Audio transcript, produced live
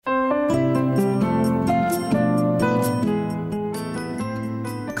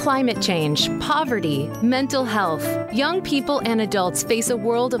climate change, poverty, mental health, young people and adults face a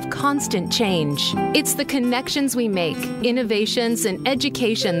world of constant change. It's the connections we make, innovations, and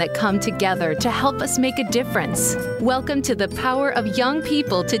education that come together to help us make a difference. Welcome to the Power of Young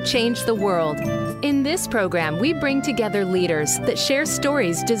People to Change the World. In this program, we bring together leaders that share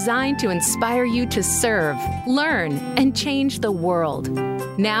stories designed to inspire you to serve, learn, and change the world.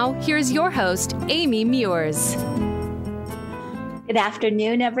 Now, here's your host, Amy Muirs. Good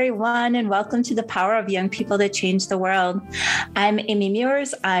afternoon, everyone, and welcome to the Power of Young People to Change the World. I'm Amy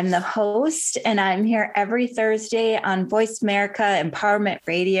Muirs. I'm the host, and I'm here every Thursday on Voice America Empowerment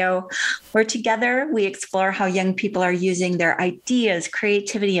Radio, where together we explore how young people are using their ideas,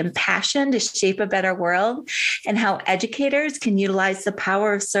 creativity, and passion to shape a better world, and how educators can utilize the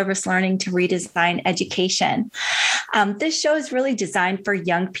power of service learning to redesign education. This show is really designed for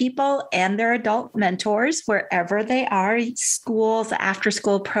young people and their adult mentors, wherever they are, schools,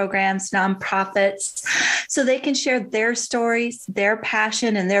 after-school programs, nonprofits, so they can share their stories, their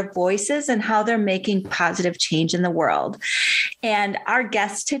passion, and their voices and how they're making positive change in the world. And our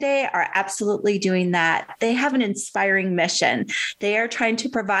guests today are absolutely doing that. They have an inspiring mission. They are trying to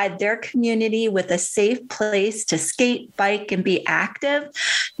provide their community with a safe place to skate, bike, and be active,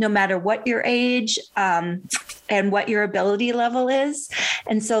 no matter what your age and what your ability level is.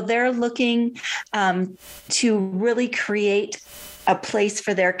 And so they're looking to really create a place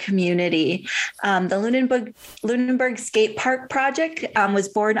for their community. The Lunenburg Skate Park Project was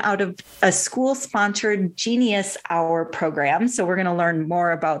born out of a school-sponsored Genius Hour program. So we're going to learn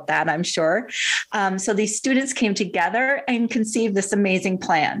more about that, I'm sure. So these students came together and conceived this amazing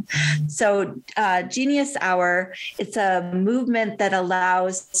plan. So Genius Hour, it's a movement that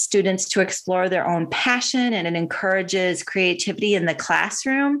allows students to explore their own passion, and it encourages creativity in the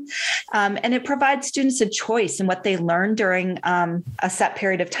classroom. And it provides students a choice in what they learn during a set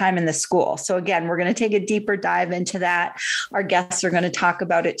period of time in the school. So again, we're going to take a deeper dive into that. Our guests are going to talk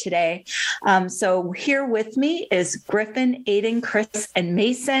about it today. So here with me is Griffin, Aiden, Chris, and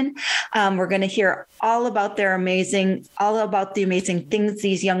Mason. We're going to hear all about the amazing things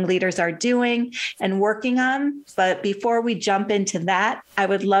these young leaders are doing and working on. But before we jump into that, I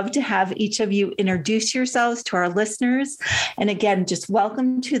would love to have each of you introduce yourselves to our listeners. And again, just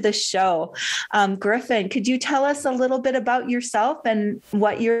welcome to the show. Griffin, could you tell us a little bit about yourself and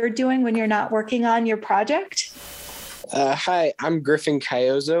what you're doing when you're not working on your project? Hi, I'm Griffin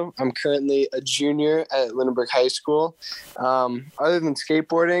Cayozo. I'm currently a junior at Lunenburg High School. Other than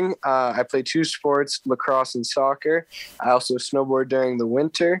skateboarding, I play two sports, lacrosse and soccer. I also snowboard during the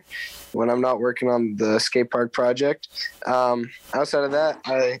winter when I'm not working on the skate park project. Outside of that,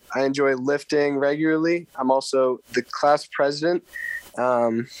 I enjoy lifting regularly. I'm also the class president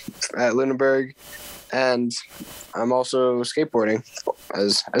at Lunenburg, and I'm also skateboarding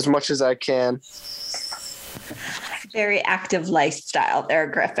as much as I can. Very active lifestyle there,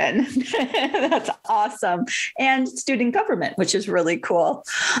 Griffin. That's awesome. And student government, which is really cool.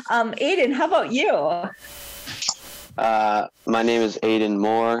 Aiden, how about you? My name is Aiden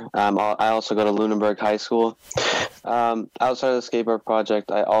Moore. I also go to Lunenburg High School. Outside of the skateboard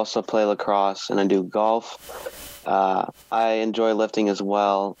project, I also play lacrosse and I do golf. I enjoy lifting as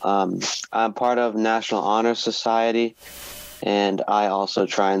well. I'm part of National Honor Society, and I also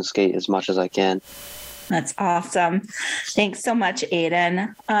try and skate as much as I can. That's awesome. Thanks so much,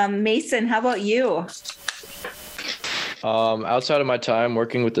 Aiden. Mason, how about you? Outside of my time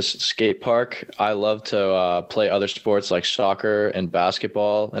working with the skate park, I love to play other sports like soccer and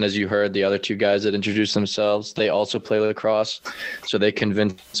basketball. And as you heard, the other two guys that introduced themselves, they also play lacrosse. So they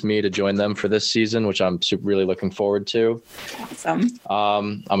convinced me to join them for this season, which I'm really looking forward to. Awesome.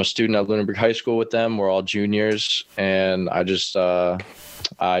 I'm a student at Lunenburg High School with them. We're all juniors, and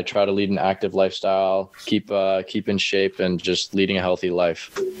I try to lead an active lifestyle, keep in shape, and just leading a healthy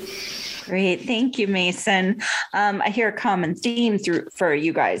life. Great. Thank you, Mason. I hear a common theme for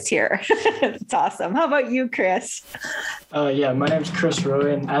you guys here. It's awesome. How about you, Chris? Yeah, my name's Chris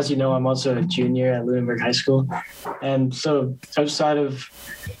Roy, and as you know, I'm also a junior at Lunenburg High School. And so outside of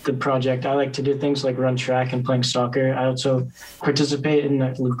the project, I like to do things like run track and playing soccer. I also participate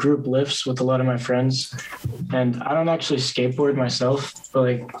in group lifts with a lot of my friends. And I don't actually skateboard myself,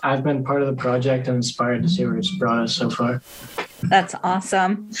 but I've been part of the project and inspired to see where it's brought us so far. That's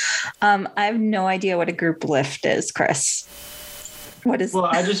awesome. I have no idea what a group lift is, Chris. What is? Well,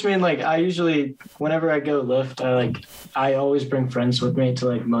 I just mean like I usually, whenever I go lift, I always bring friends with me to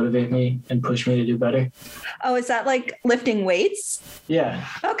like motivate me and push me to do better. Oh, is that like lifting weights? Yeah.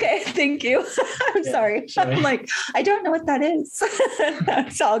 Okay, thank you. I'm sorry. I'm like, I don't know what that is.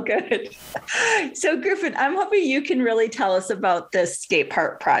 That's all good. So Griffin, I'm hoping you can really tell us about this skate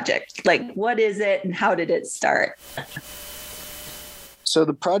park project. Like, what is it and how did it start? So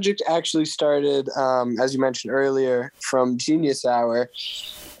the project actually started, as you mentioned earlier, from Genius Hour,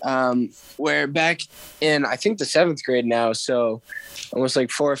 where back in, I think, the 7th grade now, so almost like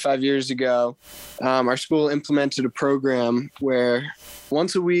 4 or 5 years ago, our school implemented a program where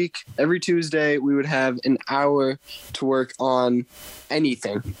once a week, every Tuesday, we would have an hour to work on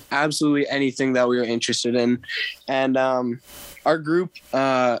anything, absolutely anything that we were interested in. And our group,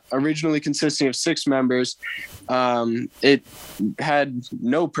 originally consisting of 6 members, it had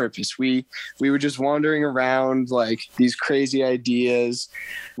no purpose. We were just wandering around like these crazy ideas.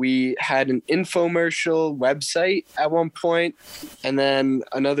 We had an infomercial website at one point, and then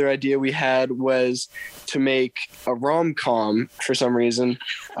another idea we had was to make a rom-com for some reason.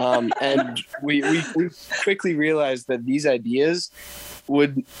 And we quickly realized that these ideas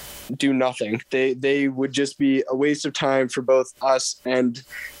would do nothing. They would just be a waste of time for both us and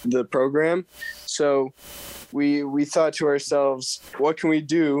the program. So we thought to ourselves, what can we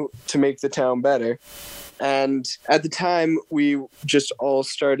do to make the town better? And at the time, we just all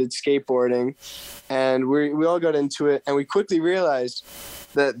started skateboarding, and we all got into it, and we quickly realized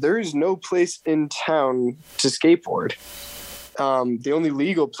that there is no place in town to skateboard. The only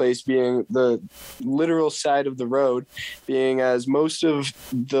legal place being the literal side of the road, being as most of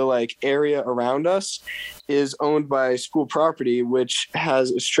the like area around us is owned by school property, which has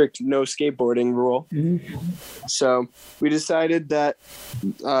a strict no skateboarding rule. Mm-hmm. So we decided that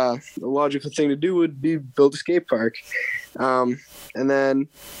the logical thing to do would be build a skate park. And then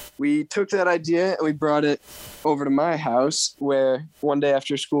we took that idea and we brought it over to my house, where one day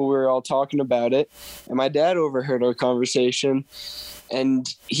after school we were all talking about it, and my dad overheard our conversation, and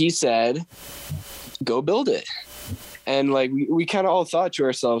he said, go build it. And like we kind of all thought to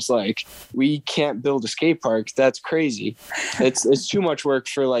ourselves, like, we can't build a skate park. That's crazy. It's too much work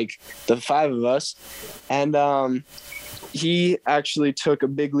for like the 5 of us. And he actually took a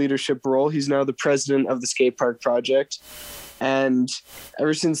big leadership role. He's now the president of the skate park project. And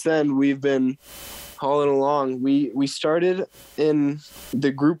ever since then, we've been hauling along. We started in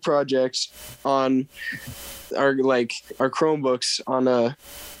the group projects on our Chromebooks on a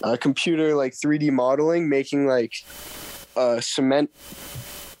computer, like 3D modeling, making like a cement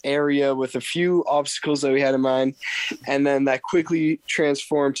area with a few obstacles that we had in mind. And then that quickly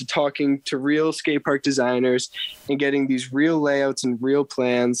transformed to talking to real skate park designers and getting these real layouts and real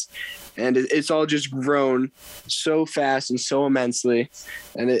plans. And it's all just grown so fast and so immensely.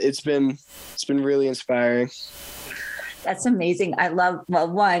 And it's been really inspiring. That's amazing. I love, well,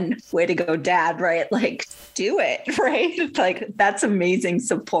 one, way to go, Dad, right? Like, do it, right? Like, that's amazing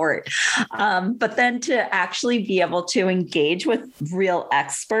support. But then to actually be able to engage with real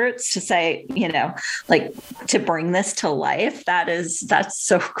experts to say, like, to bring this to life, that's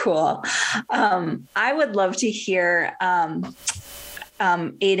so cool. I would love to hear,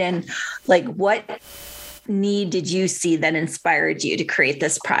 Aiden, like, what need did you see that inspired you to create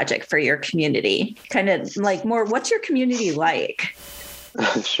this project for your community? Kind of like more, what's your community like?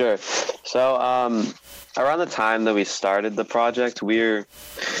 Sure. So around the time that we started the project, we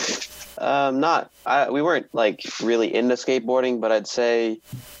weren't like really into skateboarding, but I'd say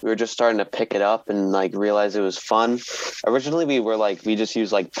we were just starting to pick it up and like realize it was fun. Originally we just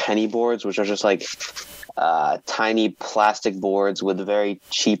used like penny boards, which are just like tiny plastic boards with very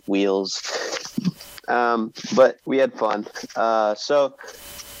cheap wheels. But we had fun. So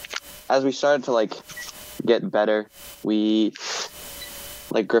as we started to like get better, we,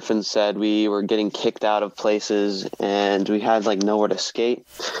 like Griffin said, we were getting kicked out of places and we had like nowhere to skate.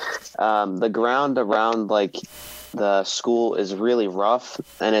 The ground around like the school is really rough,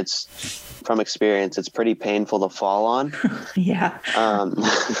 and it's, from experience, it's pretty painful to fall on. Yeah.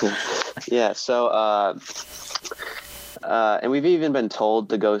 Yeah. So, and we've even been told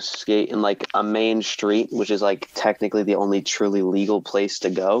to go skate in like a main street, which is like technically the only truly legal place to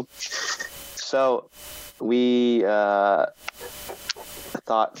go. So we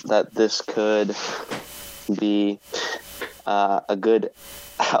thought that this could be a good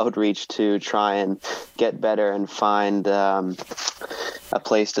outreach to try and get better and find a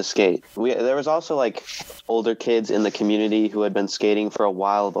place to skate. There was also like older kids in the community who had been skating for a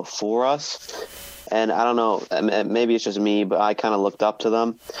while before us. And I don't know, maybe it's just me, but I kind of looked up to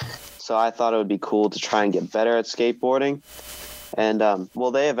them. So I thought it would be cool to try and get better at skateboarding. And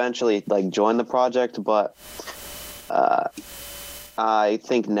well, they eventually like joined the project, but I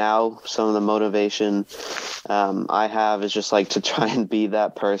think now some of the motivation I have is just like to try and be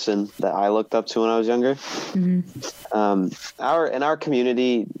that person that I looked up to when I was younger. In our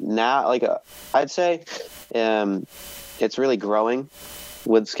community now, like I'd say it's really growing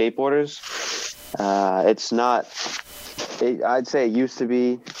with skateboarders. It's not, I'd say it used to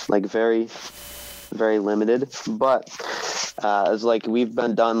be like very, very limited, but it's like we've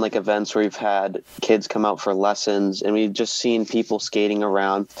done like events where we've had kids come out for lessons and we've just seen people skating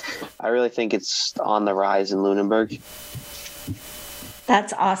around. I really think it's on the rise in Lunenburg.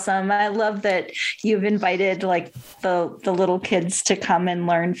 That's awesome. I love that you've invited like the little kids to come and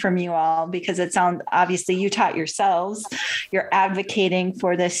learn from you all, because it sounds, obviously you taught yourselves, you're advocating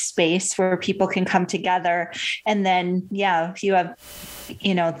for this space where people can come together. And then, yeah, you have,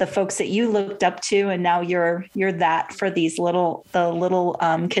 the folks that you looked up to, and now you're that for these little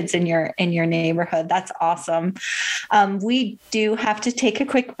kids in your neighborhood. That's awesome. We do have to take a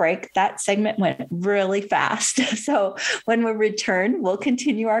quick break. That segment went really fast. So when we return, we'll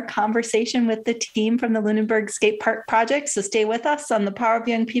continue our conversation with the team from the Lunenburg Skate Park Project. So stay with us on the Power of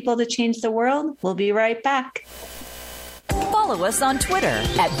Young People to Change the World. We'll be right back. Follow us on Twitter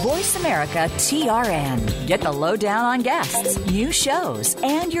at VoiceAmericaTRN. Get the lowdown on guests, new shows,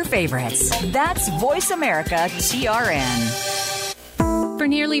 and your favorites. That's VoiceAmericaTRN. For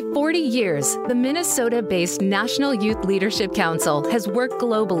nearly 40 years, the Minnesota-based National Youth Leadership Council has worked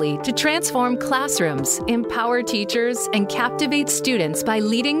globally to transform classrooms, empower teachers, and captivate students by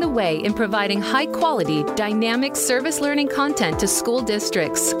leading the way in providing high-quality, dynamic service learning content to school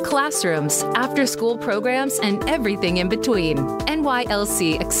districts, classrooms, after-school programs, and everything in between.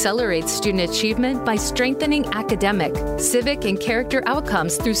 NYLC accelerates student achievement by strengthening academic, civic, and character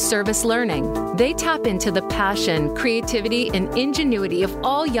outcomes through service learning. They tap into the passion, creativity, and ingenuity of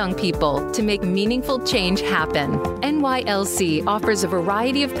all young people to make meaningful change happen. NYLC offers a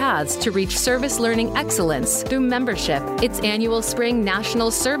variety of paths to reach service learning excellence through membership, its annual Spring National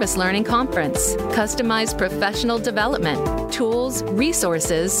Service Learning Conference, customized professional development, tools,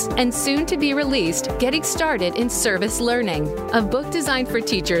 resources, and soon to be released Getting Started in Service Learning, a book designed for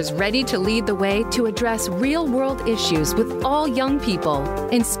teachers ready to lead the way to address real-world issues with all young people,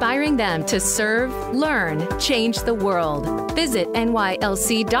 inspiring them to serve, learn, change the world. Visit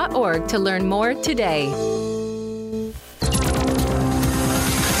nylc.org to learn more today.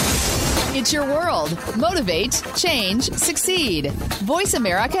 It's your world. Motivate, change, succeed.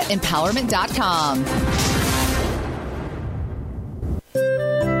 VoiceAmericaEmpowerment.com.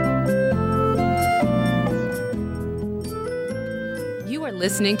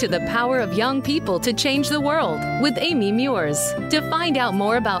 Listening to the Power of Young People to Change the World with Amy Muirs. To find out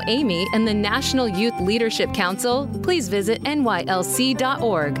more about Amy and the National Youth Leadership Council, please visit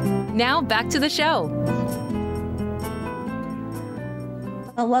nylc.org. Now back to the show.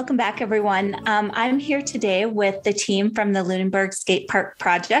 Well, welcome back, everyone. I'm here today with the team from the Lunenburg Skate Park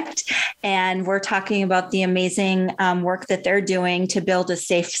Project, and we're talking about the amazing work that they're doing to build a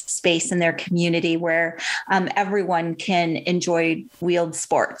safe space in their community where everyone can enjoy wheeled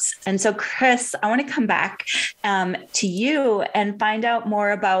sports. And so, Chris, I want to come back to you and find out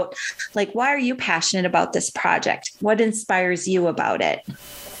more about, like, why are you passionate about this project? What inspires you about it?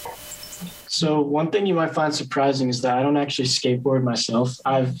 So one thing you might find surprising is that I don't actually skateboard myself.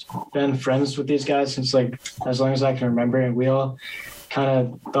 I've been friends with these guys since like as long as I can remember, and we all kind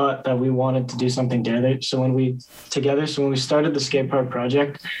of thought that we wanted to do something together. So when we started the skate park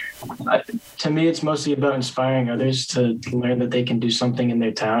project, to me, it's mostly about inspiring others to learn that they can do something in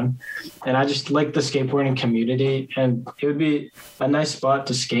their town. And I just like the skateboarding community, and it would be a nice spot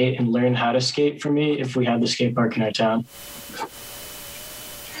to skate and learn how to skate for me if we had the skate park in our town.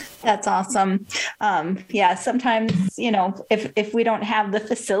 That's awesome. Yeah, sometimes, if we don't have the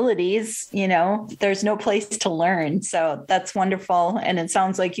facilities, there's no place to learn. So that's wonderful. And it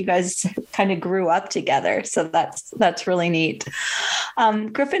sounds like you guys kind of grew up together. So that's really neat.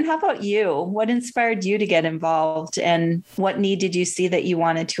 Griffin, how about you? What inspired you to get involved, and what need did you see that you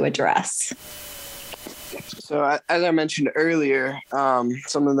wanted to address? So as I mentioned earlier,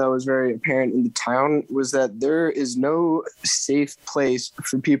 something that was very apparent in the town was that there is no safe place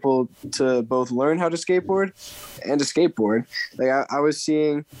for people to both learn how to skateboard and to skateboard. Like I was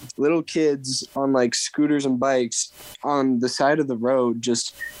seeing little kids on like scooters and bikes on the side of the road,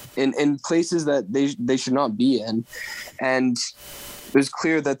 just in places that they should not be in. And it was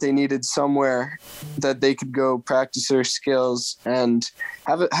clear that they needed somewhere that they could go practice their skills and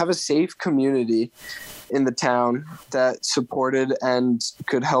have a safe community in the town that supported and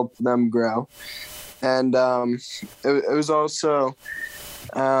could help them grow. And it was also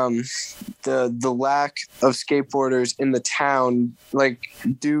the lack of skateboarders in the town, like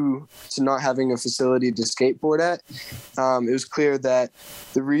due to not having a facility to skateboard at. It was clear that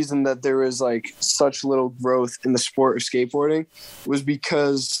the reason that there was like such little growth in the sport of skateboarding was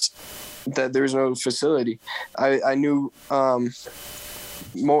because that there was no facility. I knew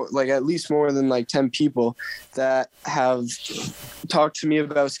more, like at least more than like 10 people that have talked to me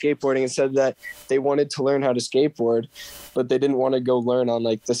about skateboarding and said that they wanted to learn how to skateboard, but they didn't want to go learn on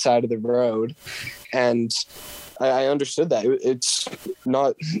like the side of the road. And I understood that it's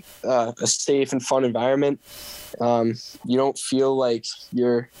not a safe and fun environment. You don't feel like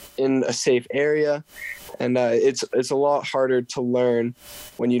you're in a safe area, and it's a lot harder to learn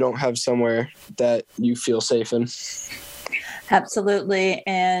when you don't have somewhere that you feel safe in. Absolutely.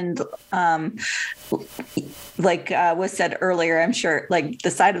 And like was said earlier, I'm sure like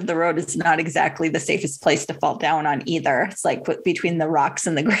the side of the road is not exactly the safest place to fall down on either. It's like between the rocks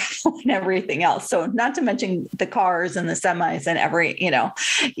and the gravel and everything else. So not to mention the cars and the semis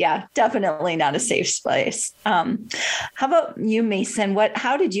and yeah, definitely not a safe place. How about you, Mason?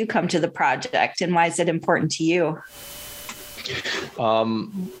 How did you come to the project and why is it important to you?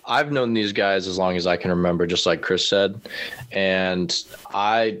 I've known these guys as long as I can remember, just like Chris said. And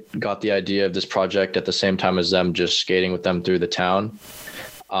I got the idea of this project at the same time as them, just skating with them through the town.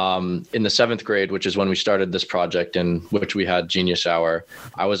 In the 7th grade, which is when we started this project, in which we had Genius Hour,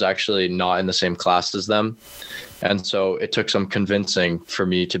 I was actually not in the same class as them. And so it took some convincing for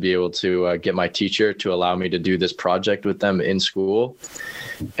me to be able to get my teacher to allow me to do this project with them in school.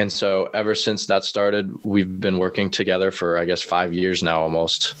 And so ever since that started, we've been working together for, I guess, 5 years now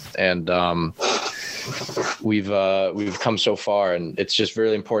almost. And we've come so far, and it's just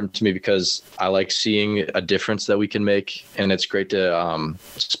really important to me because I like seeing a difference that we can make. And it's great to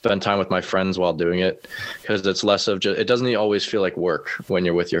spend time with my friends while doing it, because it's less of it doesn't always feel like work when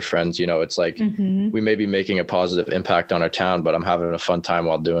you're with your friends. It's like we may be making a positive impact on our town, but I'm having a fun time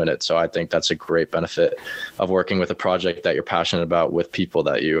while doing it. So I think that's a great benefit of working with a project that you're passionate about with people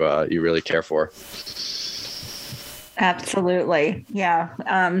that you really care for. Absolutely. Yeah.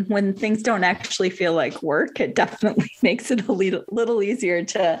 When things don't actually feel like work, it definitely makes it a little easier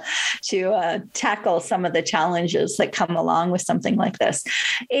to tackle some of the challenges that come along with something like this.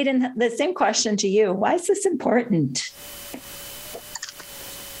 Aiden, the same question to you. Why is this important?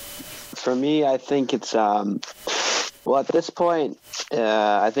 For me, I think it's, at this point,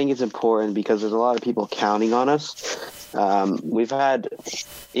 I think it's important because there's a lot of people counting on us. We've had,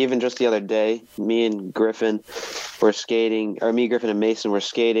 even just the other day, me, Griffin and Mason were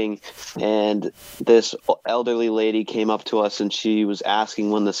skating, and this elderly lady came up to us and she was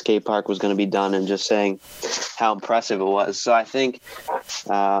asking when the skate park was going to be done and just saying how impressive it was. So I think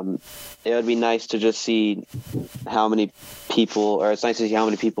it would be nice to just see how many people, or it's nice to see how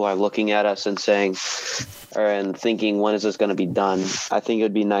many people are looking at us and saying, and thinking, when is this going to be done? I think it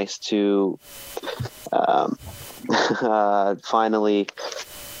would be nice to finally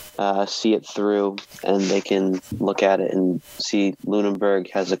see it through, and they can look at it and see Lunenburg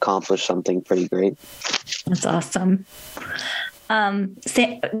has accomplished something pretty great. That's awesome.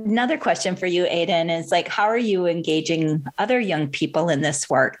 Another question for you, Aiden, is like, how are you engaging other young people in this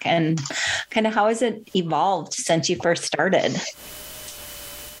work, and kind of how has it evolved since you first started?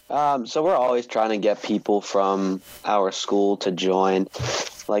 So we're always trying to get people from our school to join.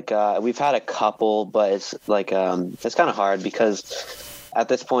 Like we've had a couple, but it's like it's kind of hard because at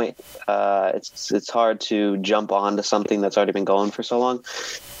this point it's hard to jump onto something that's already been going for so long.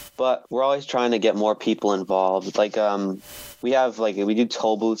 But we're always trying to get more people involved. Like we do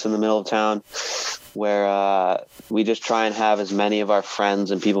toll booths in the middle of town where we just try and have as many of our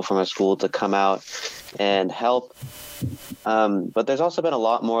friends and people from our school to come out and help. But there's also been a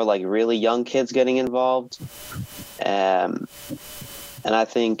lot more like really young kids getting involved. And I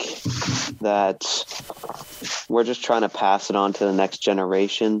think that we're just trying to pass it on to the next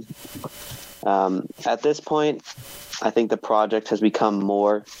generation. At this point, I think the project has become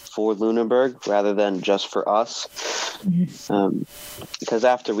more for Lunenburg rather than just for us. Because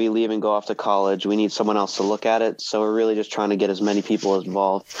after we leave and go off to college, we need someone else to look at it. So we're really just trying to get as many people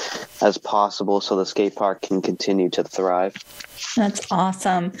involved as possible so the skate park can continue to thrive. That's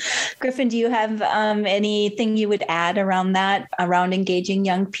awesome. Griffin, do you have anything you would add around that, around engaging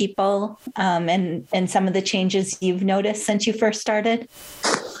young people and some of the changes you've noticed since you first started?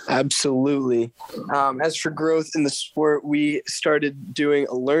 Absolutely. As for growth in the sport, we started doing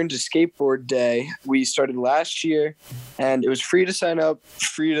a Learn to Skateboard Day. We started last year, and it was free to sign up,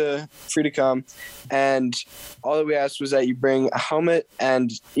 free to come, and all that we asked was that you bring a helmet,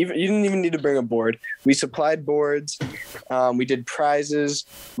 and you didn't even need to bring a board. We supplied boards, we did prizes,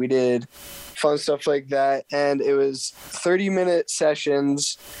 we did fun stuff like that, and it was 30-minute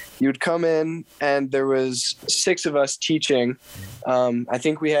sessions. You would come in, and there was 6 of us teaching. I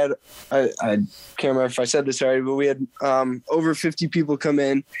think we had, I can't remember if I said this already, but we had over 50 people come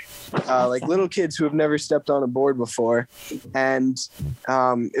in, like little kids who have never stepped on a board before. And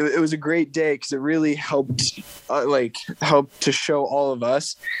it was a great day because it really helped to show all of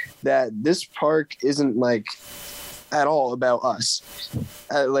us that this park isn't like at all about us.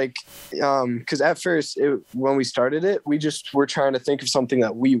 Because at first, when we started it, we just were trying to think of something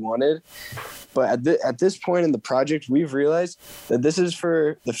that we wanted. But at this point in the project, we've realized that this is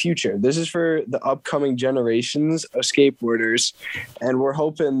for the future. This is for the upcoming generations of skateboarders. And we're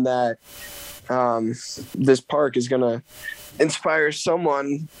hoping that this park is going to inspire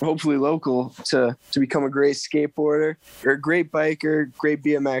someone, hopefully local, to become a great skateboarder or a great biker, great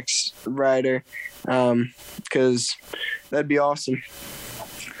BMX rider, because that'd be awesome.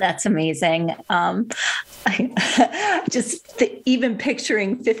 That's amazing. Even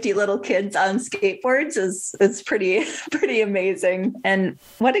picturing 50 little kids on skateboards is pretty amazing. And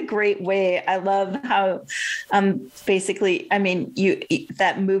what a great way. I love how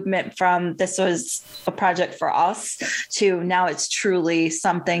that movement from this was a project for us to now it's truly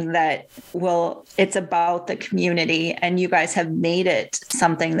something that it's about the community, and you guys have made it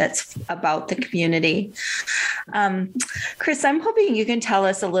something that's about the community. Chris, I'm hoping you can tell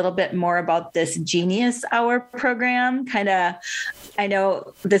us a little bit more about this Genius Hour program. I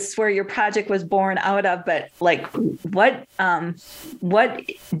know this is where your project was born out of, but what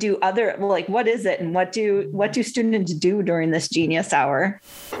is it, and what do students do during this Genius Hour?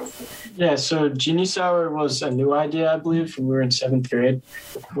 Yeah, so Genius Hour was a new idea, I believe, when we were in 7th grade,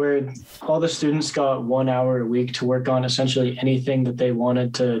 where all the students got 1 hour a week to work on essentially anything that they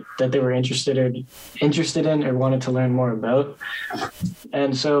that they were interested in or wanted to learn more about.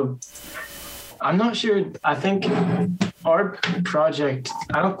 And so I'm not sure. I think our project,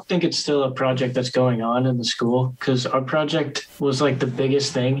 I don't think it's still a project that's going on in the school, because our project was like the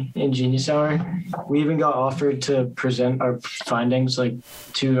biggest thing in Genius Hour. We even got offered to present our findings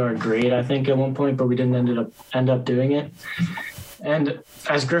to our grade, I think, at one point, but we didn't end up doing it. And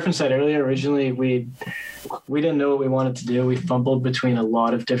as Griffin said earlier, originally we didn't know what we wanted to do. We fumbled between a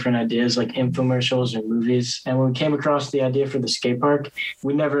lot of different ideas like infomercials or movies. And when we came across the idea for the skate park,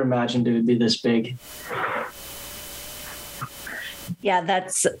 we never imagined it would be this big. Yeah,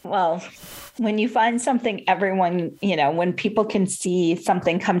 when you find something everyone, when people can see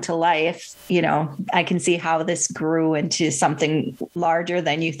something come to life, I can see how this grew into something larger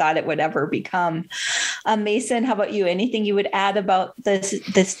than you thought it would ever become. Mason, how about you? Anything you would add about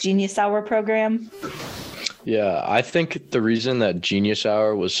this Genius Hour program? Yeah, I think the reason that Genius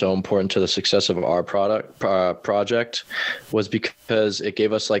Hour was so important to the success of our project was because it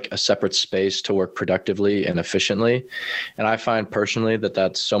gave us a separate space to work productively and efficiently. And I find personally that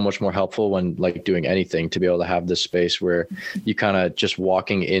that's so much more helpful when doing anything, to be able to have this space where you kind of just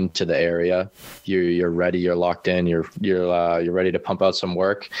walking into the area, you're ready, you're locked in, you're ready to pump out some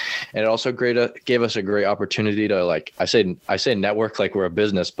work. And it also gave us a great opportunity to I say network like we're a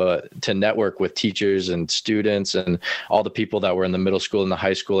business, but to network with teachers and students and all the people that were in the middle school and the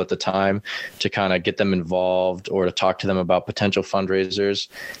high school at the time, to kind of get them involved or to talk to them about potential fundraisers.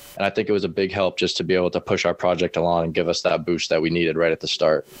 And I think it was a big help just to be able to push our project along and give us that boost that we needed right at the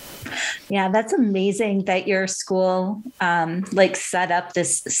start. Yeah, that's amazing that your school set up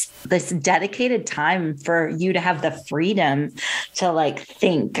this dedicated time for you to have the freedom to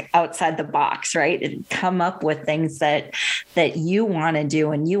think outside the box, right? And come up with things that you want to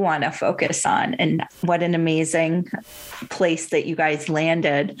do and you want to focus on. And what an amazing place that you guys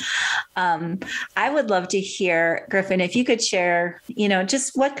landed. I would love to hear, Griffin, if you could share,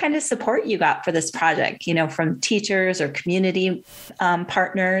 just what kind of support you got for this project, from teachers or community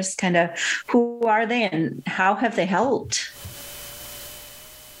partners, kind of who are they and how have they helped?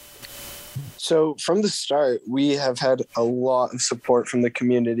 So from the start, we have had a lot of support from the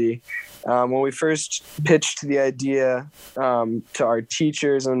community. When we first pitched the idea to our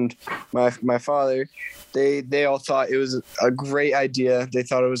teachers and my father, they all thought it was a great idea. They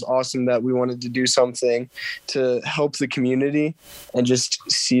thought it was awesome that we wanted to do something to help the community and just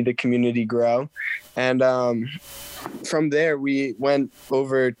see the community grow. And from there, we went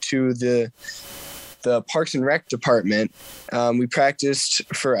over to the the Parks and Rec department. We practiced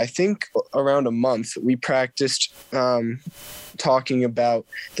for, I think, around a month. We practiced talking about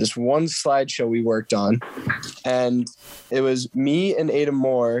this one slideshow we worked on, and it was me and Ada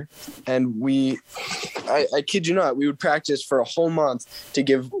Moore, and I kid you not, we would practice for a whole month to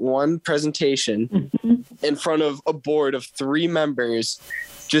give one presentation in front of a board of 3 members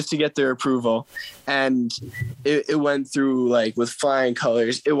just to get their approval. And it went through like with flying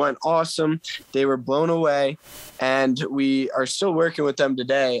colors. It went awesome. They were blown away. And we are still working with them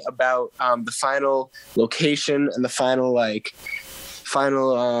today about the final location and the final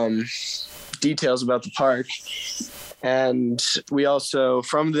details about the park. And we also,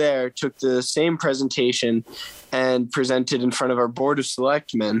 from there, took the same presentation and presented in front of our board of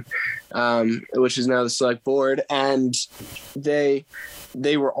selectmen, which is now the select board. And they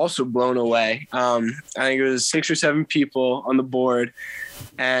were also blown away. I think it was 6 or 7 people on the board.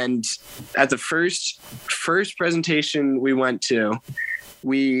 And at the first presentation we went to,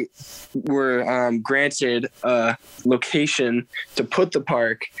 we were granted a location to put the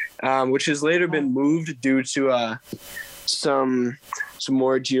park, which has later been moved due to some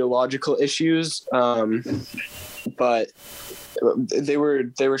more geological issues. But they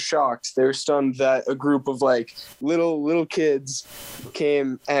were shocked. They were stunned that a group of like little kids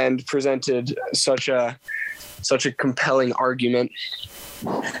came and presented such a compelling argument.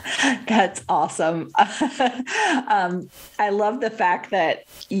 That's awesome. I love the fact that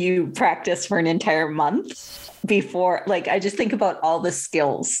you practiced for an entire month before. Like, I just think about all the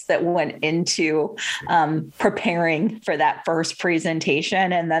skills that went into preparing for that first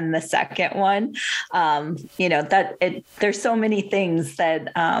presentation and then the second one. There's so many things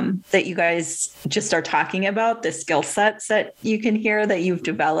that you guys just are talking about, the skill sets that you can hear that you've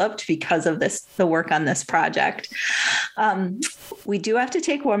developed because of the work on this project. We do have to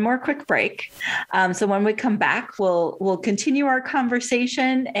take one more quick break. So when we come back, we'll continue our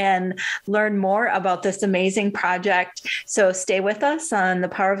conversation and learn more about this amazing project. So stay with us on the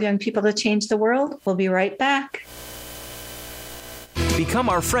Power of Young People to Change the World. We'll be right back. Become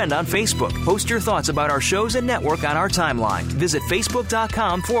our friend on Facebook. Post your thoughts about our shows and network on our timeline. Visit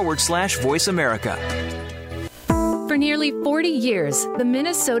facebook.com/Voice America. For nearly 40 years, the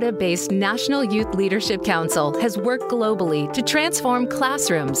Minnesota-based National Youth Leadership Council has worked globally to transform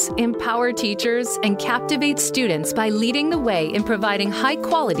classrooms, empower teachers, and captivate students by leading the way in providing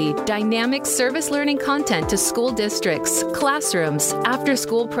high-quality, dynamic service learning content to school districts, classrooms,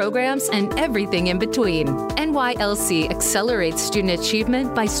 after-school programs, and everything in between. NYLC accelerates student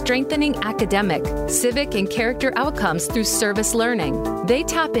achievement by strengthening academic, civic, and character outcomes through service learning. They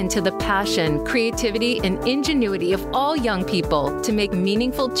tap into the passion, creativity, and ingenuity of all young people to make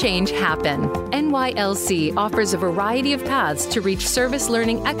meaningful change happen. NYLC offers a variety of paths to reach service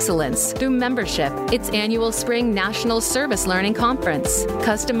learning excellence through membership, its annual Spring National Service Learning Conference,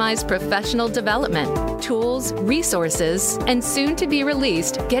 customized professional development, tools, resources, and soon to be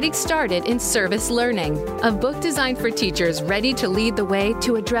released Getting Started in Service Learning, a book designed for teachers ready to lead the way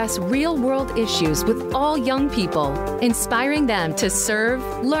to address real-world issues with all young people, inspiring them to serve,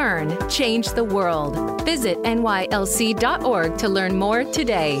 learn, change the world. Visit nylc.org to learn more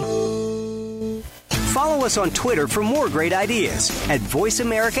today. Follow us on Twitter for more great ideas at Voice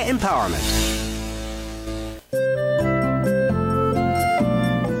America Empowerment.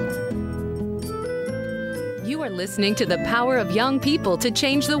 You are listening to The Power of Young People to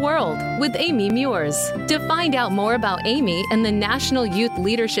Change the World with Amy Muirs. To find out more about Amy and the National Youth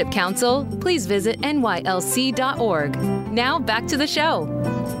Leadership Council, please visit nylc.org. Now back to the show.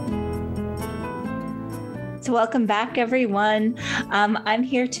 So welcome back, everyone. I'm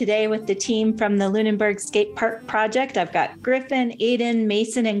here today with the team from the Lunenburg Skate Park Project. I've got Griffin, Aiden,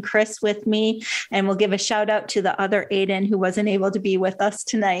 Mason, and Chris with me, and we'll give a shout out to the other Aiden who wasn't able to be with us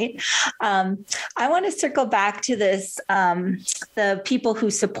tonight. I want to circle back to this, the people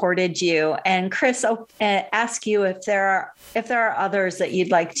who supported you. And Chris, I'll ask you if there are others that you'd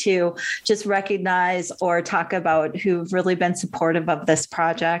like to just recognize or talk about who've really been supportive of this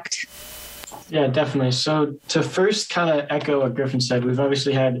project. Yeah, definitely. So to first kind of echo what Griffin said, we've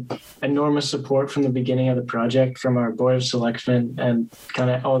obviously had enormous support from the beginning of the project from our board of selectmen and kind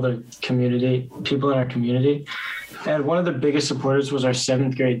of all the community, people in our community And one of the biggest supporters was our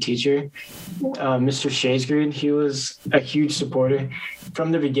 7th grade teacher, Mr. Shazgreen. He was a huge supporter.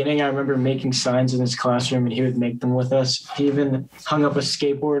 From the beginning, I remember making signs in his classroom, and he would make them with us. He even hung up a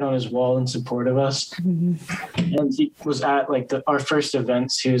skateboard on his wall in support of us. Mm-hmm. And he was at our first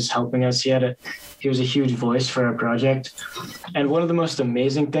events. He was helping us. He was a huge voice for our project. And one of the most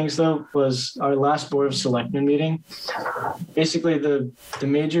amazing things, though, was our last Board of Selectmen meeting. Basically, the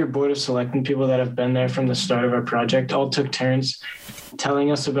major Board of Selectmen people that have been there from the start of our project all took turns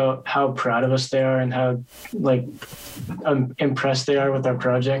telling us about how proud of us they are and how impressed they are with our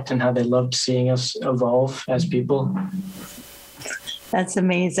project and how they loved seeing us evolve as people. That's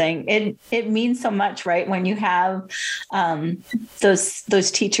amazing. It means so much, right? When you have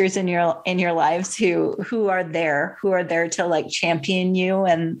those teachers in your lives who are there to champion you.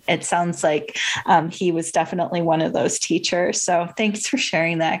 And it sounds like he was definitely one of those teachers. So thanks for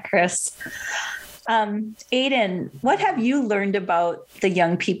sharing that, Chris. Aiden, what have you learned about the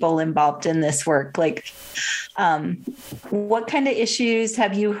young people involved in this work? What kind of issues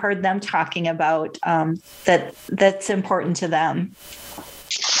have you heard them talking about that's important to them?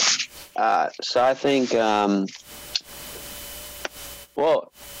 So I think,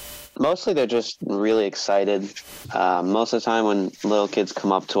 mostly they're just really excited. Most of the time when little kids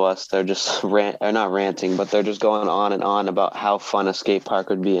come up to us, they're just not ranting, but they're just going on and on about how fun a skate park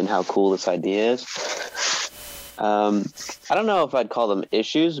would be and how cool this idea is. I don't know if I'd call them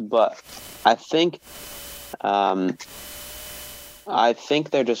issues, but I think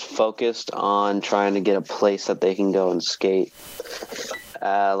they're just focused on trying to get a place that they can go and skate.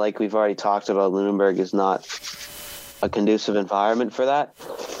 Like we've already talked about, Lunenburg is not a conducive environment for that.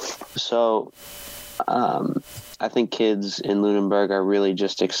 So I think kids in Lunenburg are really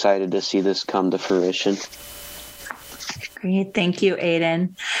just excited to see this come to fruition. Great. Thank you,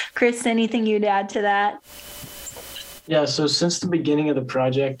 Aiden. Chris, anything you'd add to that? Yeah, so since the beginning of the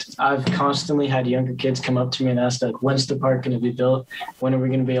project, I've constantly had younger kids come up to me and ask, when's the park going to be built? When are we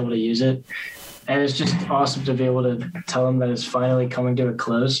going to be able to use it? And it's just awesome to be able to tell them that it's finally coming to a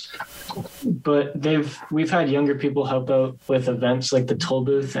close. But we've had younger people help out with events like the toll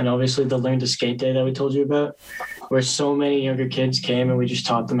booth and obviously the Learn to Skate Day that we told you about, where so many younger kids came and we just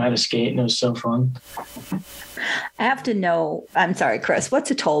taught them how to skate, and it was so fun. I have to know, I'm sorry, Chris,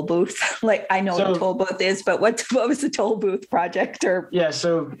 what's a toll booth? I know what a toll booth is, but what was the toll booth project? Yeah,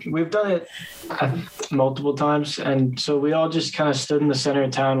 so we've done it multiple times. And so we all just kind of stood in the center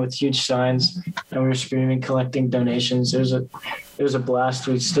of town with huge signs and we were screaming, collecting donations. It was a blast.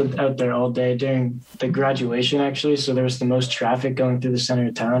 We stood out there all day during the graduation, actually. So there was the most traffic going through the center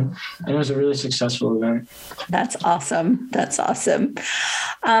of town. And it was a really successful event. That's awesome.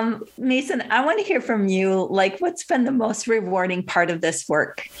 Mason, I want to hear from you. What's been the most rewarding part of this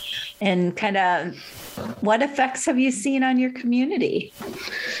work? And kind of what effects have you seen on your community?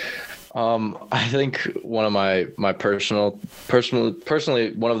 I think one of my personally,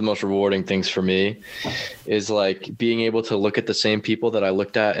 one of the most rewarding things for me is being able to look at the same people that I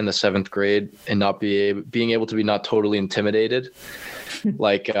looked at in the 7th grade and being able to be not totally intimidated.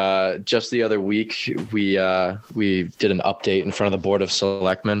 Just the other week, we did an update in front of the Board of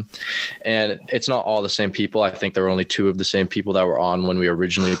Selectmen, and it's not all the same people. I think there were only 2 of the same people that were on when we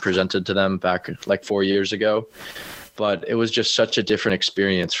originally presented to them back 4 years ago. But it was just such a different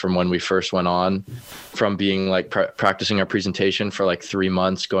experience from when we first went on, from being practicing our presentation for 3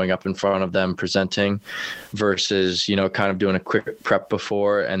 months, going up in front of them, presenting, versus, kind of doing a quick prep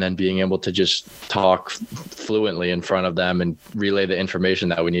before and then being able to just talk fluently in front of them and relay the information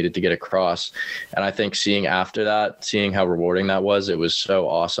that we needed to get across. And I think seeing how rewarding that was, it was so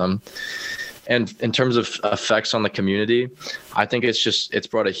awesome. And in terms of effects on the community, I think it's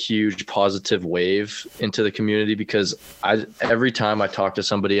brought a huge positive wave into the community, because every time I talk to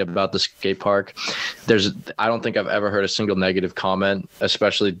somebody about the skate park, I don't think I've ever heard a single negative comment,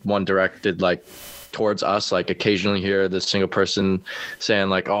 especially one directed towards us. Occasionally hear this single person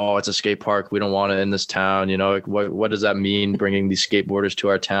saying oh, it's a skate park, we don't want it in this town, what does that mean, bringing these skateboarders to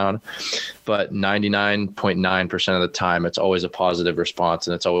our town? But 99.9% of the time it's always a positive response,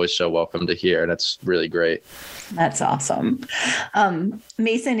 and it's always so welcome to hear, and it's really great. That's awesome.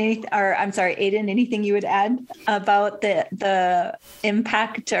 Mason, Aiden, anything you would add about the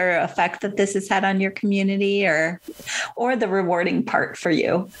impact or effect that this has had on your community, or the rewarding part for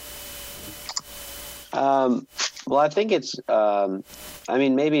you? I think it's,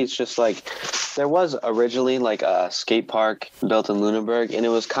 maybe it's just there was originally a skate park built in Lunenburg, and it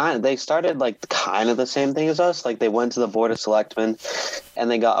was they started kind of the same thing as us. They went to the Board of Selectmen and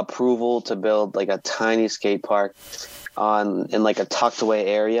they got approval to build a tiny skate park in a tucked away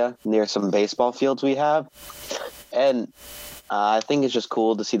area near some baseball fields we have. And I think it's just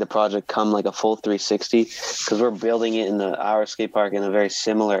cool to see the project come like a full 360 because we're building it in our skate park in a very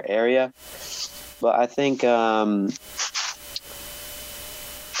similar area. But I think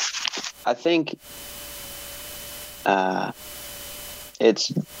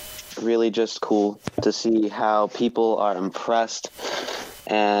it's really just cool to see how people are impressed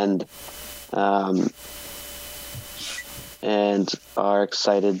and are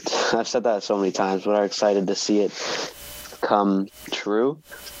excited. I've said that so many times, but are excited to see it come true.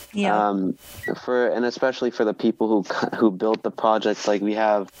 Yeah. And especially for the people who built the project. Like, we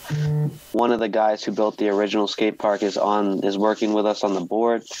have one of the guys who built the original skate park is working with us on the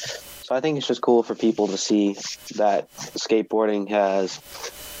board. So I think it's just cool for people to see that skateboarding has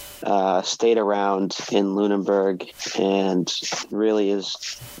stayed around in Lunenburg and really is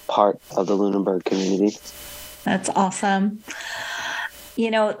part of the Lunenburg community. That's awesome.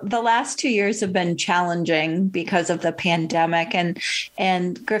 The last 2 years have been challenging because of the pandemic.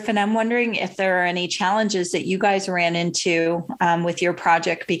 And Griffin, I'm wondering if there are any challenges that you guys ran into with your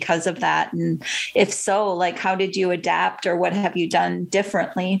project because of that. And if so, like, how did you adapt, or what have you done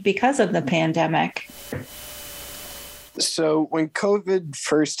differently because of the pandemic? So when COVID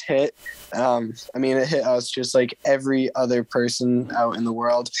first hit, it hit us just like every other person out in the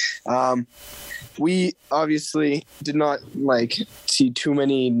world. We obviously did not see too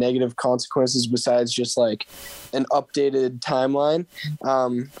many negative consequences besides just like an updated timeline.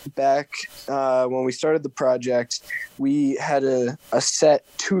 Back when we started the project, we had a set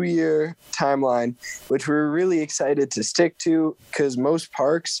 2-year timeline, which we were really excited to stick to because most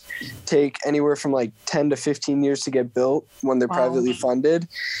parks take anywhere from 10 to 15 years to get built when they're privately funded.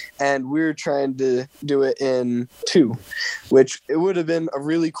 And we were trying to do it in 2, which it would have been a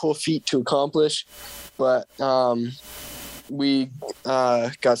really cool feat to accomplish. But we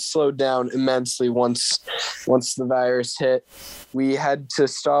got slowed down immensely once the virus hit. We had to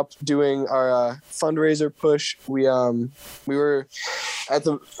stop doing our fundraiser push. We were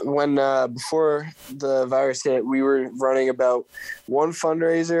before the virus hit, we were running about one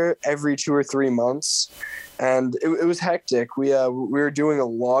fundraiser every 2 or 3 months, and it was hectic. We were doing a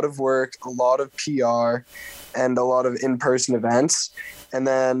lot of work, a lot of PR, and a lot of in-person events. And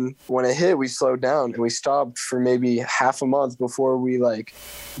then when it hit, we slowed down and we stopped for maybe half a month before we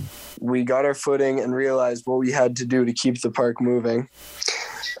got our footing and realized what we had to do to keep the park moving.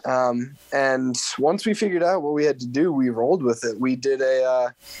 And once we figured out what we had to do, we rolled with it. We did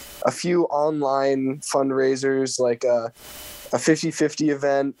a few online fundraisers, like a 50-50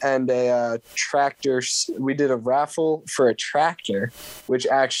 event and a tractor. We did a raffle for a tractor, which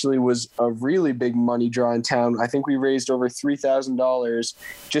actually was a really big money draw in town. I think we raised over $3,000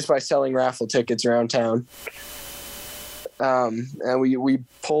 just by selling raffle tickets around town. And we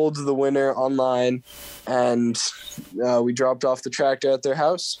pulled the winner online, and we dropped off the tractor at their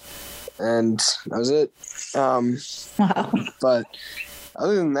house, and that was it. Wow. But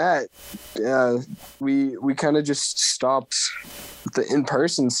other than that, we kind of just stopped the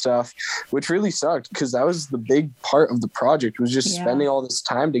in-person stuff, which really sucked because that was the big part of the project, was just spending all this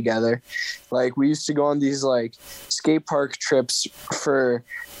time together. Like, we used to go on these skate park trips for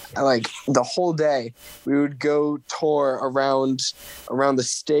the whole day. We would go tour around the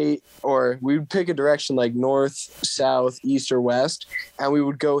state, or we would pick a direction like north, south, east, or west, and we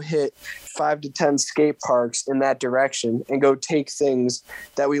would go hit 5 to 10 skate parks in that direction and go take things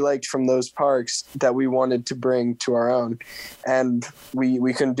that we liked from those parks that we wanted to bring to our own. And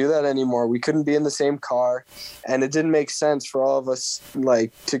we couldn't do that anymore. We couldn't be in the same car, and it didn't make sense for all of us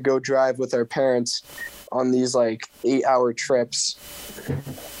to go drive with our parents on these 8-hour trips.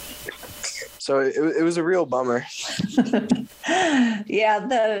 So it was a real bummer. Yeah,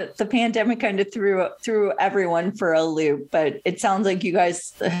 the pandemic kind of threw everyone for a loop, but it sounds like you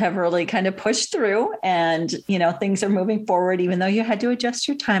guys have really kind of pushed through, and things are moving forward, even though you had to adjust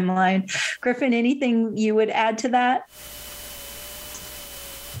your timeline. Griffin, anything you would add to that?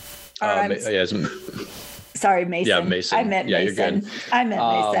 Sorry, Mason. Yeah, Mason. I meant Mason. You're good. I meant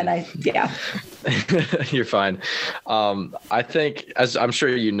Mason. You're fine. I think, as I'm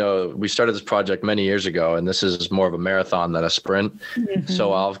sure you know, we started this project many years ago, and this is more of a marathon than a sprint. Mm-hmm.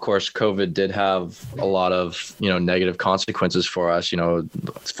 So, of course, COVID did have a lot of, negative consequences for us.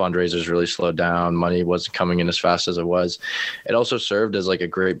 Fundraisers really slowed down. Money wasn't coming in as fast as it was. It also served as a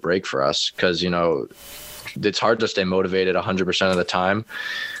great break for us because, it's hard to stay motivated 100% of the time.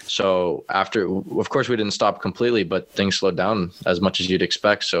 So after, of course, we didn't stop completely, but things slowed down as much as you'd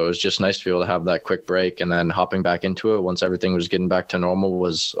expect. So it was just nice to be able to have that quick break, and then hopping back into it once everything was getting back to normal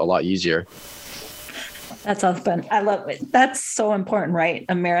was a lot easier. That's all fun. I love it. That's so important, right?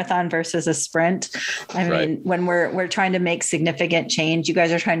 A marathon versus a sprint. I mean, when we're trying to make significant change, you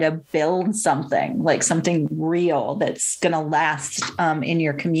guys are trying to build something, like something real that's going to last in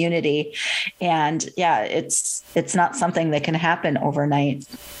your community. And yeah, it's not something that can happen overnight.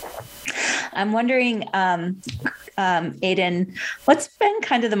 I'm wondering, Aiden, what's been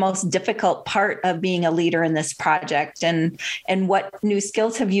kind of the most difficult part of being a leader in this project, and what new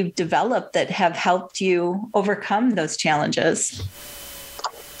skills have you developed that have helped you overcome those challenges?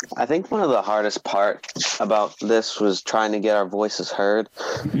 I think one of the hardest part about this was trying to get our voices heard.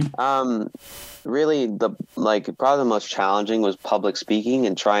 Really, probably the most challenging was public speaking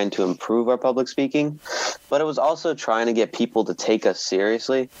and trying to improve our public speaking. But it was also trying to get people to take us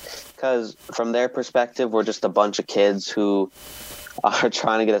seriously, because from their perspective, we're just a bunch of kids who are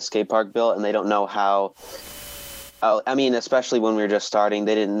trying to get a skate park built, and they don't know how. Especially when we were just starting,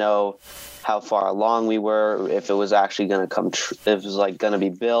 they didn't know how far along we were, if it was actually going to if it was going to be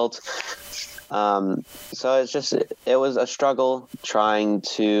built. So it was a struggle trying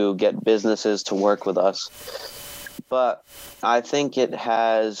to get businesses to work with us. But I think it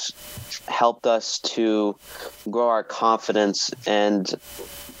has helped us to grow our confidence, and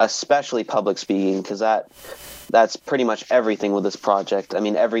especially public speaking, because that's pretty much everything with this project. I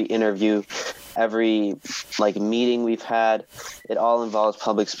mean, every interview, every meeting we've had, it all involves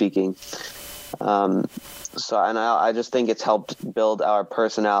public speaking. I just think it's helped build our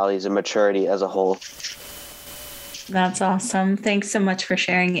personalities and maturity as a whole. That's awesome. Thanks so much for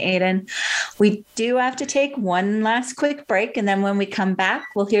sharing, Aiden. We do have to take one last quick break, and then when we come back,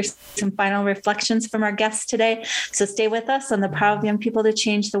 we'll hear some final reflections from our guests today. So stay with us on the Power of Young People to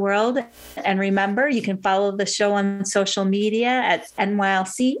Change the World. And remember, you can follow the show on social media at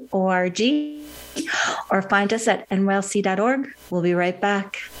NYLC.org or find us at nylc.org. We'll be right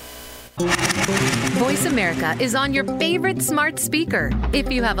back. Voice America is on your favorite smart speaker.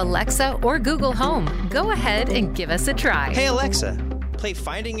 If you have Alexa or Google Home, go ahead and give us a try. Hey, Alexa, play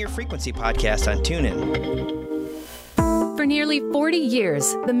Finding Your Frequency podcast on TuneIn. For nearly 40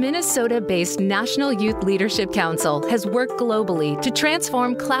 years, the Minnesota-based National Youth Leadership Council has worked globally to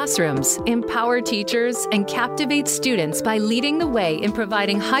transform classrooms, empower teachers, and captivate students by leading the way in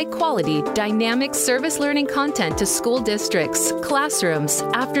providing high-quality, dynamic service learning content to school districts, classrooms,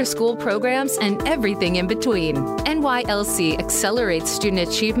 after-school programs, and everything in between. NYLC accelerates student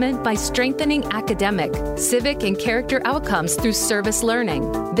achievement by strengthening academic, civic, and character outcomes through service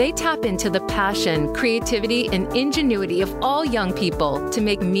learning. They tap into the passion, creativity, and ingenuity of all young people to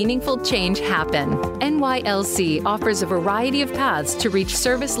make meaningful change happen. NYLC offers a variety of paths to reach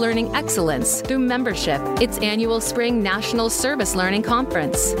service learning excellence through membership, its annual Spring National Service Learning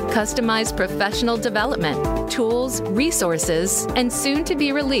Conference, customized professional development, tools, resources, and soon to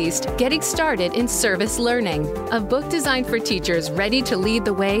be released Getting Started in Service Learning, a book designed for teachers ready to lead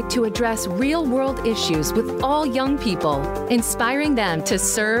the way to address real-world issues with all young people, inspiring them to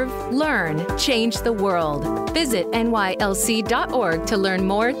serve, learn, change the world. Visit nylc.org to learn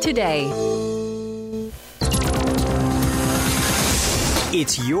more today.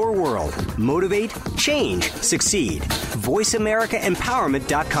 It's your world. Motivate, change, succeed.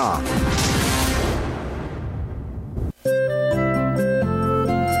 VoiceAmericaEmpowerment.com.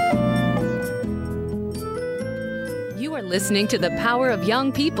 Listening to the Power of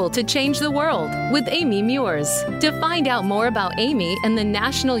Young People to Change the World with Amy Muirs. To find out more about Amy and the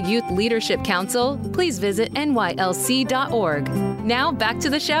National Youth Leadership Council, please visit nylc.org. Now back to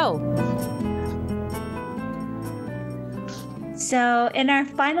the show. So in our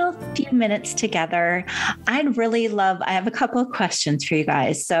final few minutes together, I have a couple of questions for you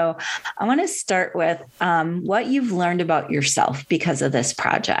guys. So I want to start with what you've learned about yourself because of this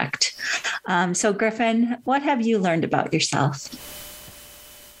project. So Griffin, what have you learned about yourself?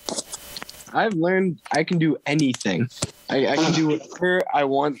 I've learned I can do anything. I can do whatever I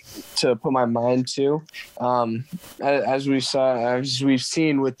want to put my mind to. As we've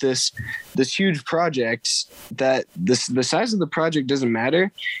seen with this huge project, that the size of the project doesn't matter.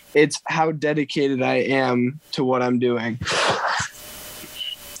 It's how dedicated I am to what I'm doing.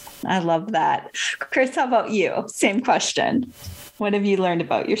 I love that. Chris, how about you? Same question. What have you learned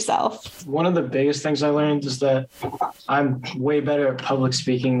about yourself? One of the biggest things I learned is that I'm way better at public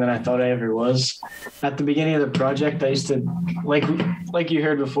speaking than I thought I ever was. At the beginning of the project, I used to, like you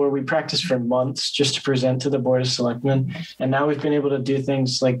heard before, we practiced for months just to present to the Board of Selectmen. And now we've been able to do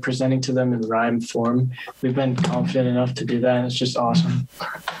things like presenting to them in rhyme form. We've been confident enough to do that, and it's just awesome.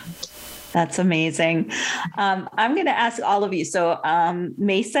 That's amazing. I'm going to ask all of you. So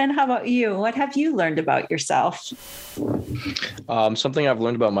Mason, how about you? What have you learned about yourself? Something I've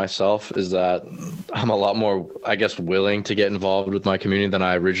learned about myself is that I'm a lot more, I guess, willing to get involved with my community than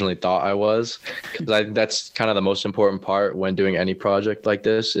I originally thought I was. Because that's kind of the most important part when doing any project like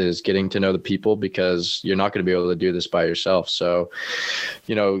this, is getting to know the people, because you're not going to be able to do this by yourself. So,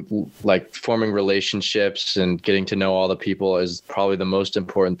 like forming relationships and getting to know all the people is probably the most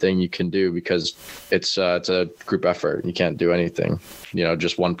important thing you can do, because it's a group effort. You can't do anything,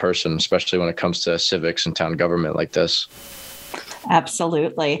 just one person, especially when it comes to civics and town government like this.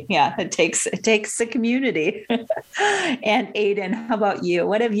 Absolutely. Yeah, it takes a community. And Aiden, how about you?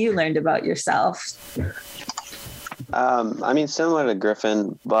 What have you learned about yourself? Similar to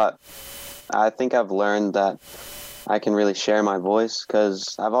Griffin, but I think I've learned that I can really share my voice,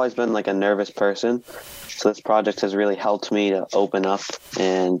 because I've always been like a nervous person. So this project has really helped me to open up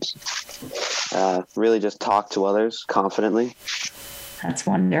and really just talk to others confidently. That's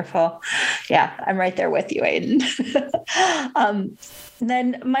wonderful. Yeah, I'm right there with you, Aiden.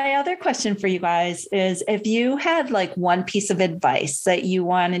 Then my other question for you guys is, if you had like one piece of advice that you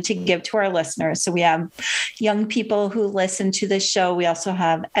wanted to give to our listeners. So we have young people who listen to this show. We also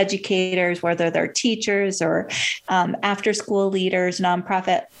have educators, whether they're teachers or after school leaders,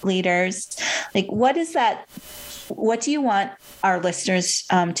 nonprofit leaders. Like, what do you want our listeners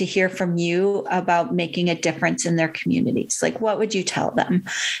to hear from you about making a difference in their communities? Like, what would you tell them?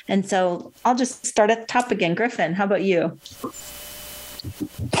 And so I'll just start at the top again. Griffin, how about you?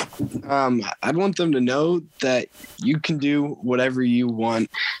 I'd want them to know that you can do whatever you want.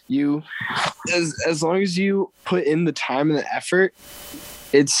 As long as you put in the time and the effort,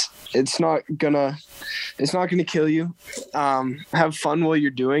 it's not gonna kill you. Have fun while you're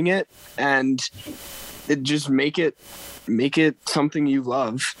doing it, and it just make it something you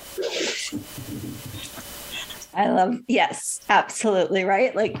love. Yes, absolutely.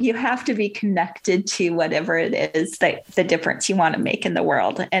 Right. Like, you have to be connected to whatever it is that the difference you want to make in the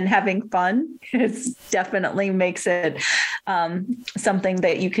world, and having fun definitely makes it something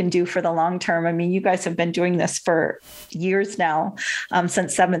that you can do for the long term. I mean, you guys have been doing this for years now,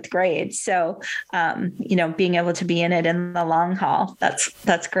 since 7th grade. So, being able to be in it in the long haul,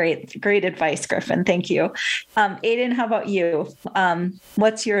 that's great. Great advice, Griffin. Thank you. Aiden, how about you?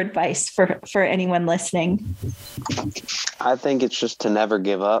 What's your advice for anyone listening? I think it's just to never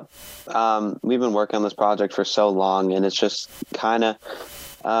give up. We've been working on this project for so long, and it's just kind of,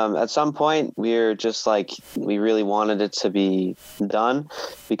 at some point we're just like, we really wanted it to be done,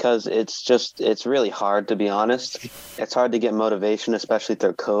 because it's really hard, to be honest. It's hard to get motivation, especially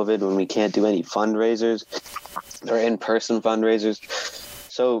through COVID, when we can't do any fundraisers or in-person fundraisers.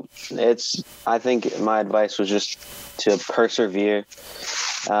 So I think my advice was just to persevere,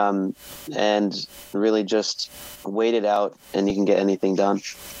 and really just wait it out, and you can get anything done.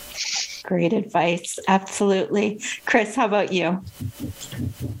 Great advice. Absolutely. Chris, how about you?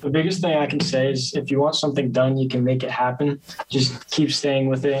 The biggest thing I can say is, if you want something done, you can make it happen. Just keep staying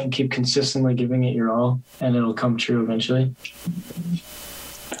with it and keep consistently giving it your all, and it'll come true eventually.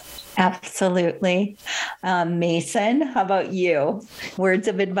 Absolutely. Mason, how about you? Words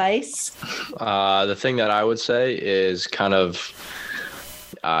of advice? The thing that I would say is kind of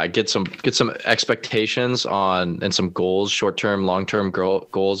get some expectations on, and some goals, short-term, long-term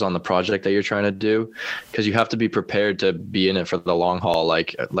goals on the project that you're trying to do, because you have to be prepared to be in it for the long haul.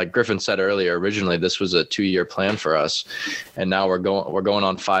 Like Griffin said earlier, originally this was a 2-year plan for us, and now we're going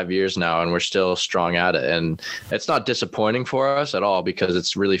on 5 years now, and we're still strong at it. And it's not disappointing for us at all, because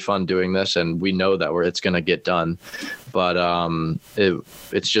it's really fun doing this, and we know that it's going to get done. But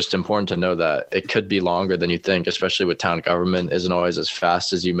it's just important to know that it could be longer than you think, especially with town government isn't always as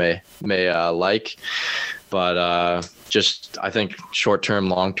fast as you may like. But I think short-term,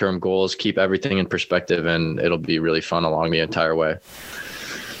 long-term goals, keep everything in perspective, and it'll be really fun along the entire way.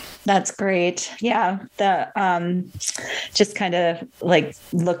 That's great. Yeah. Just kind of like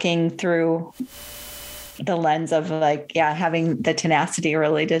looking through the lens of having the tenacity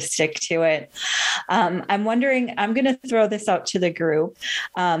really to stick to it. I'm wondering, I'm going to throw this out to the group.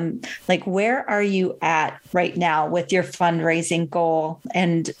 Where are you at right now with your fundraising goal,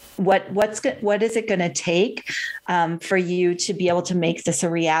 and what is it going to take for you to be able to make this a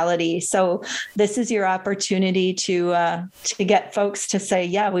reality? So this is your opportunity to get folks to say,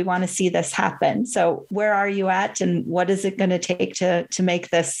 yeah, we want to see this happen. So where are you at, and what is it going to take to make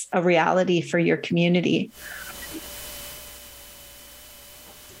this a reality for your community?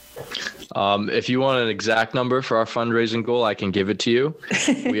 If you want an exact number for our fundraising goal, I can give it to you.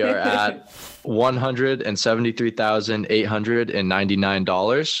 We are at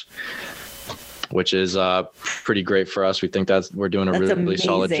 $173,899. which is pretty great for us. We think we're doing a really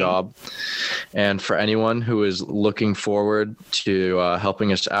solid job. And for anyone who is looking forward to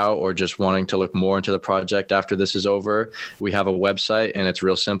helping us out or just wanting to look more into the project after this is over, we have a website, and it's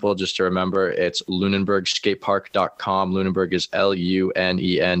real simple. Just to remember, it's lunenburgskatepark.com. Lunenburg is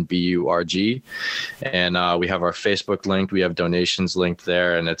LUNENBURG. And we have our Facebook linked. We have donations linked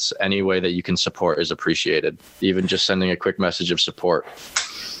there, and it's any way that you can support is appreciated. Even just sending a quick message of support.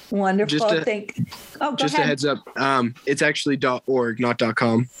 Wonderful. Just a heads up. It's actually .org, not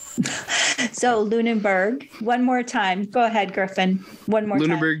 .com. So Lunenburg, one more time. Go ahead, Griffin. One more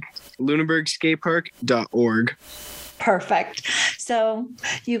time. LunenburgSkatePark.org. Perfect. So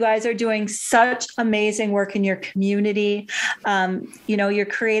you guys are doing such amazing work in your community. You're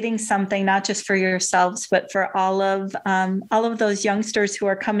creating something not just for yourselves, but for all of those youngsters who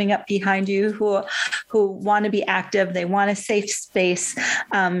are coming up behind you, who want to be active. They want a safe space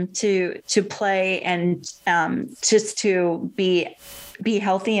to play and just to be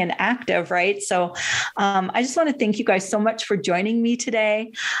healthy and active, right? So I just want to thank you guys so much for joining me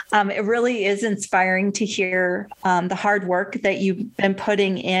today. It really is inspiring to hear the hard work that you've been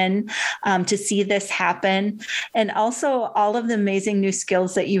putting in to see this happen, and also all of the amazing new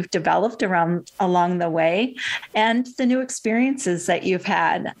skills that you've developed along the way, and the new experiences that you've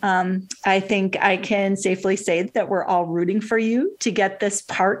had. I think I can safely say that we're all rooting for you to get this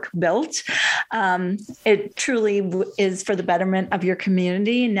park built. It truly is for the betterment of your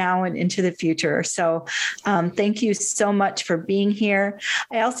community now and into the future. So thank you so much for being here.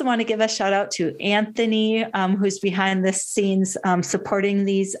 I also want to give a shout out to Anthony, who's behind the scenes supporting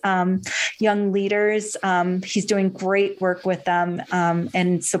these young leaders. He's doing great work with them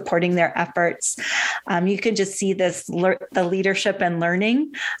and supporting their efforts. You can just see the leadership and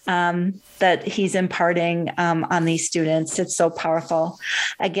learning that he's imparting on these students. It's so powerful.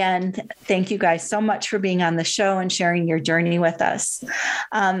 Again, thank you guys so much for being on the show and sharing your journey with us.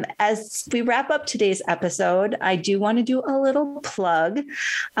 As we wrap up today's episode, I do want to do a little plug.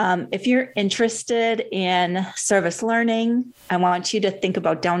 If you're interested in service learning, I want you to think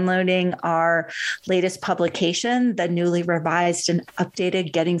about downloading our latest publication, the newly revised and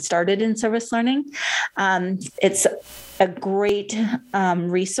updated Getting Started in Service Learning. It's a great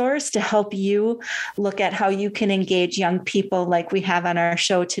resource to help you look at how you can engage young people like we have on our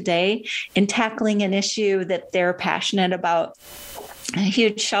show today in tackling an issue that they're passionate about. A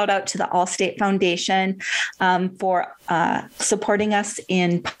huge shout out to the Allstate Foundation for supporting us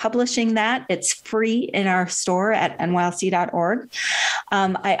in publishing that. It's free in our store at nylc.org.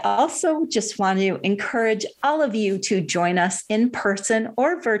 I also just want to encourage all of you to join us in person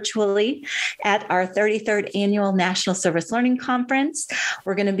or virtually at our 33rd Annual National Service Learning Conference.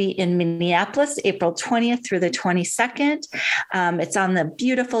 We're going to be in Minneapolis, April 20th through the 22nd. It's on the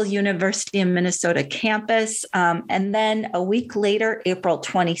beautiful University of Minnesota campus. And then a week later, April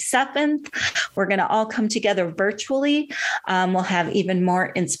 27th, we're going to all come together virtually. We'll have even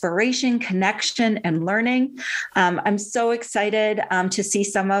more inspiration, connection, and learning. I'm so excited to see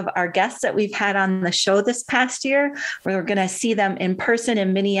some of our guests that we've had on the show this past year. We're going to see them in person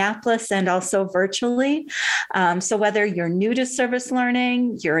in Minneapolis and also virtually. So whether you're new to service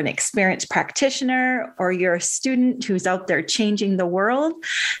learning, you're an experienced practitioner, or you're a student who's out there changing the world,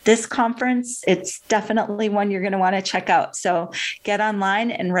 this conference, it's definitely one you're going to want to check out. So get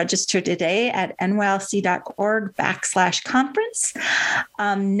online and register today at nylc.org/conference.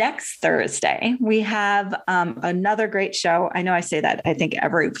 Next Thursday, we have another great show. I know I say that, I think,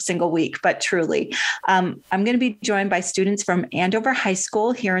 every single week, but truly, I'm going to be joined by students from Andover High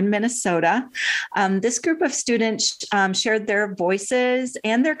School here in Minnesota. This group of students shared their voices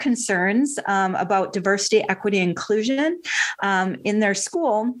and their concerns about diversity, equity, and inclusion in their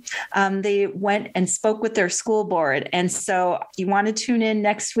school. They went and spoke with their school board. And so you want to tune in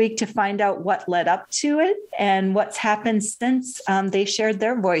next week to find out what led up to it and what's happened since they shared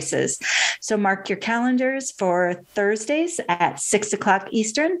their voices. So mark your calendars for Thursdays at 6 o'clock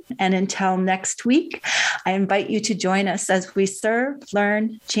Eastern. And until next week, I invite you to join us as we serve,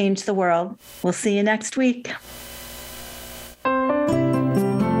 learn, change the world. We'll see you next week.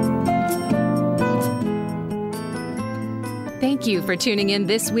 Thank you for tuning in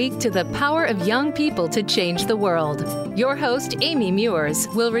this week to the Power of Young People to Change the World. Your host, Amy Muirs,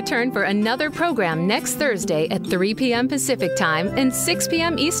 will return for another program next Thursday at 3 p.m. Pacific Time and 6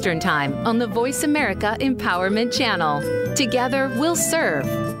 p.m. Eastern Time on the Voice America Empowerment Channel. Together, we'll serve,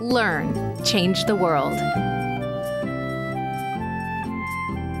 learn, change the world.